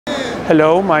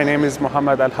Hello, my name is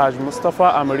Muhamad Alhaj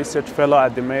Moustafa. I'm a research fellow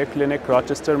at the Mayo Clinic,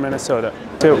 Rochester, Minnesota.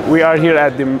 So we are here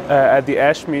at the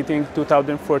ASH meeting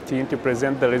 2014 to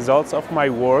present the results of my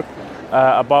work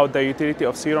about the utility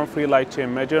of serum-free light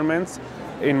chain measurements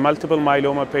in multiple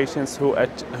myeloma patients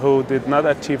who did not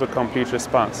achieve a complete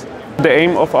response. The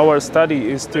aim of our study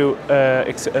is to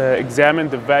examine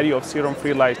the value of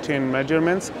serum-free light chain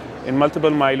measurements in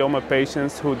multiple myeloma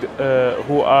patients who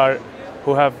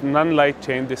have non-light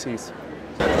chain disease.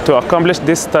 To accomplish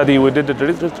this study, we did a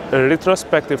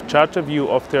retrospective chart review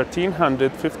of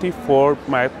 1,354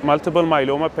 multiple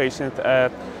myeloma patients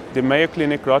at the Mayo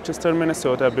Clinic, Rochester,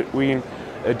 Minnesota between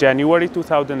January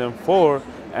 2004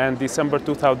 and December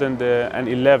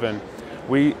 2011.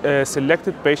 We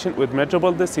selected patients with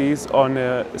measurable disease on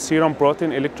serum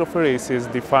protein electrophoresis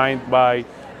defined by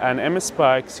an M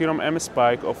spike, serum M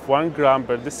spike of 1 gram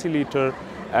per deciliter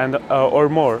and or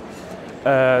more.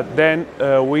 Then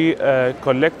we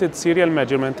collected serial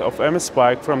measurement of M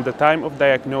spike from the time of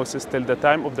diagnosis till the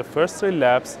time of the first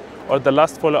relapse or the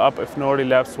last follow-up if no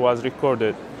relapse was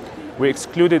recorded. We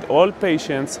excluded all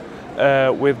patients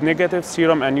with negative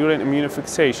serum and urine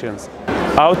immunofixations.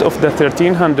 Out of the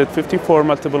 1,354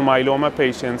 multiple myeloma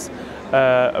patients,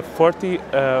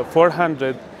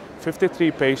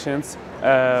 453 patients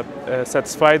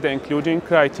satisfied the inclusion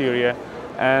criteria,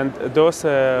 and those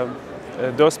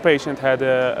patients had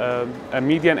a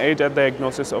median age at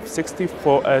diagnosis of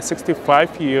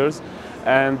 65 years,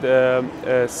 and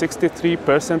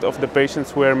 63% of the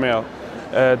patients were male.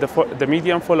 The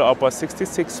median follow-up was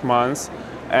 66 months,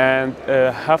 and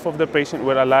half of the patients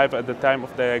were alive at the time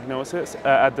of diagnosis,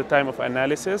 at the time of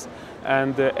analysis,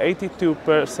 and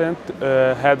 82%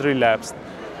 had relapsed.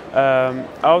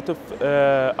 Out of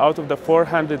the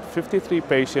 453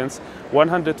 patients,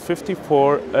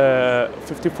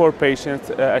 154 patients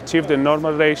achieved the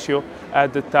normal ratio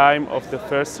at the time of the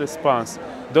first response.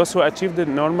 Those who achieved the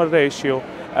normal ratio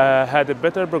had a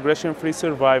better progression-free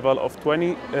survival of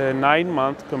 29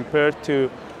 months compared to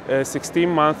 16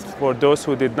 months for those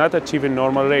who did not achieve a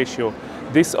normal ratio.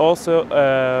 This also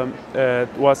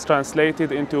was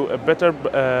translated into a better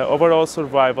overall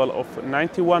survival of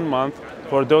 91 months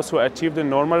for those who achieved a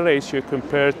normal ratio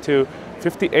compared to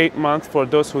 58 months for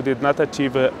those who did not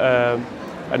achieve a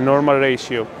normal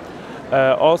ratio.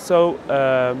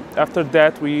 After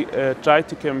that, we tried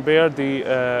to compare the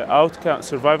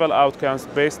survival outcomes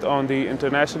based on the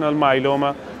International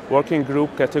Myeloma Working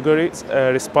Group categories,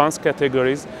 response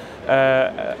categories,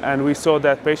 and we saw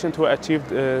that patients who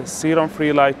achieved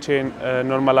serum-free light chain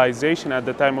normalization at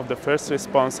the time of the first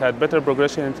response had better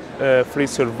progression-free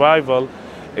survival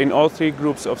in all three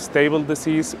groups of stable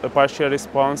disease, a partial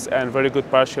response, and very good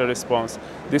partial response.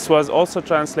 This was also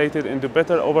translated into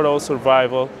better overall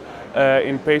survival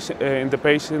in the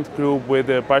patient group with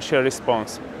a partial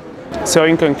response. So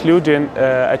in conclusion,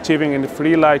 achieving a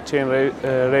free light chain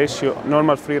ratio,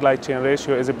 normal free light chain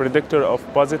ratio, is a predictor of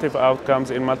positive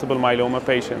outcomes in multiple myeloma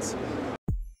patients.